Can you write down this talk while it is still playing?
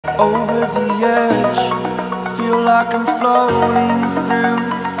over the edge. Feel like I'm floating through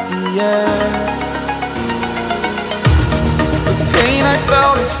the air. The pain I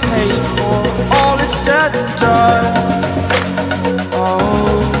felt is paid for, all is said and done.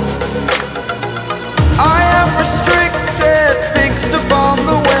 Oh, I am restricted, fixed upon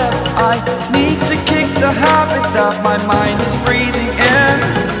the web. I need to kick the habit that my mind is breathing in.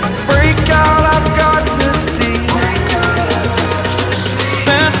 Break out, I've got to see.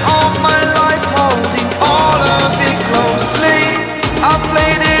 Spent all my life holding all of it closely. I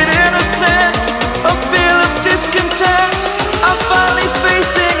played it innocent, a feel of discontent. I'm finally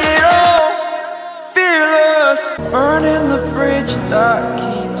facing it all, fearless. Burning the bridge that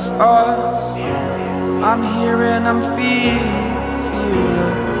keeps us. I'm here and I'm feeling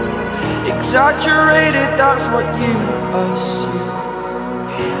fearless. Exaggerated, that's what you assume.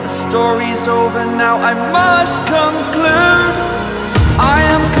 The story's over now, I must conclude. I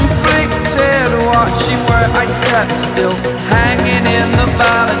am conflicted, watching where I step still, hanging in the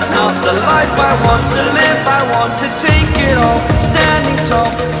balance. Not the life I want to live, I want to take it all. Standing tall,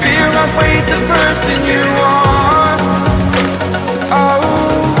 fear outweighed the person you are.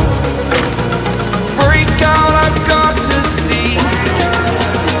 Oh, break out, I've got to see.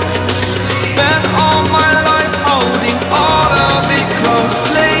 Spent all my life holding all of it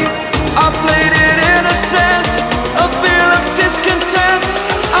closely. I played it innocent, a feel of discontent.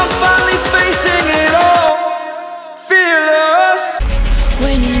 I'm finally facing it all, fearless.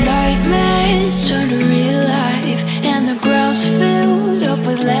 When your nightmares turn to real life and the ground's filled up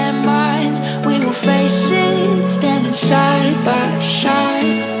with landmines, we will face it, standing side by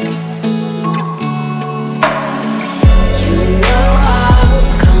side. You know I'll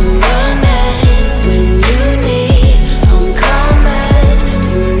come running when you need. I'm coming.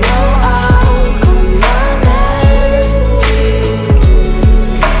 You know I'll come running.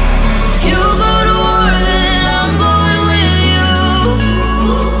 You go to war, then I'm going with you.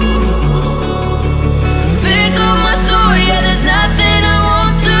 Pick up my sword, yeah, there's nothing I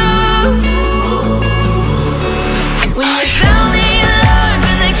won't do. When you sound the alarm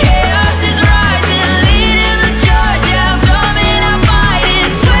and the chaos is rising, leading the charge, yeah, I'm coming, I'm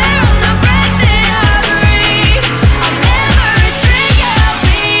fighting. Swear on the breath that I breathe, I'll never retreat, yeah, I'll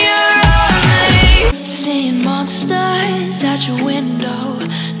be your army. Seeing monsters out your window,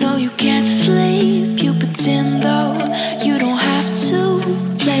 no, you can't sleep, you pretend though. You don't have to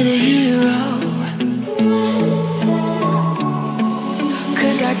play the hero,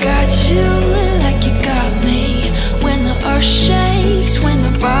 'cause I got you like you got me. When the earth shakes, when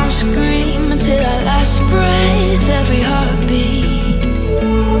the bombs scream, until our last breath, every heartbeat.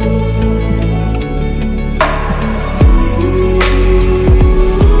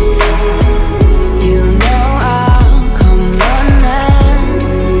 You know I'll come running.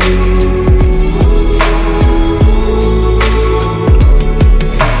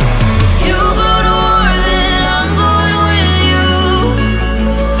 You go to war, then I'm going with you.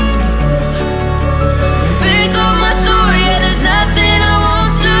 Pick up my sword, yeah, there's nothing I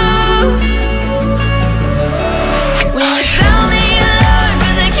won't do. When you sound the alarm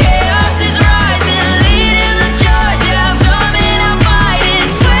and the chaos is rising, leading the charge, yeah, I'm coming, I'm fighting.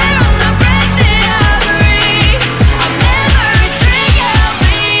 Swear on the breath that I breathe, I'll never retreat, yeah, I'll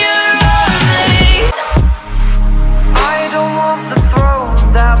be your army. I don't want the throne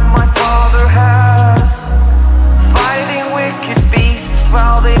that my father has, fighting wicked beasts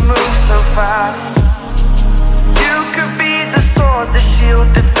while they move so fast. You could be the sword, the shield,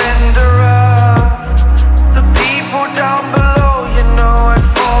 defender of the people down below. You know I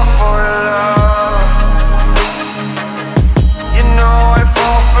fall for love. You know I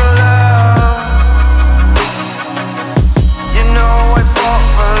fall for love. You know I fall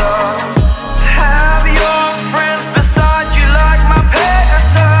for love. Have your friends beside you like my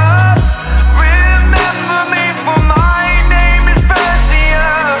Pegasus. Remember me, for my name is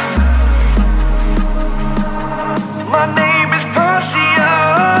Perseus. My name is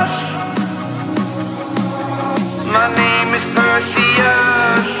Perseus. My name is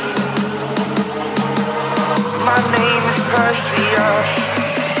Perseus. My name is Perseus.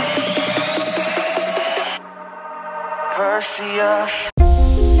 Perseus.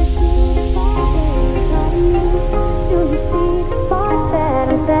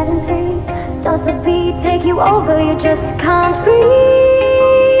 Does the beat take you over? You just can't breathe.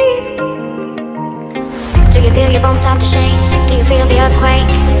 Do you feel your bones start to shake? Do you feel the earthquake?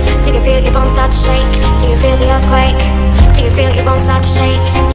 Do you feel your bones start to shake? Do you feel the earthquake? Do you feel your bones start to shake?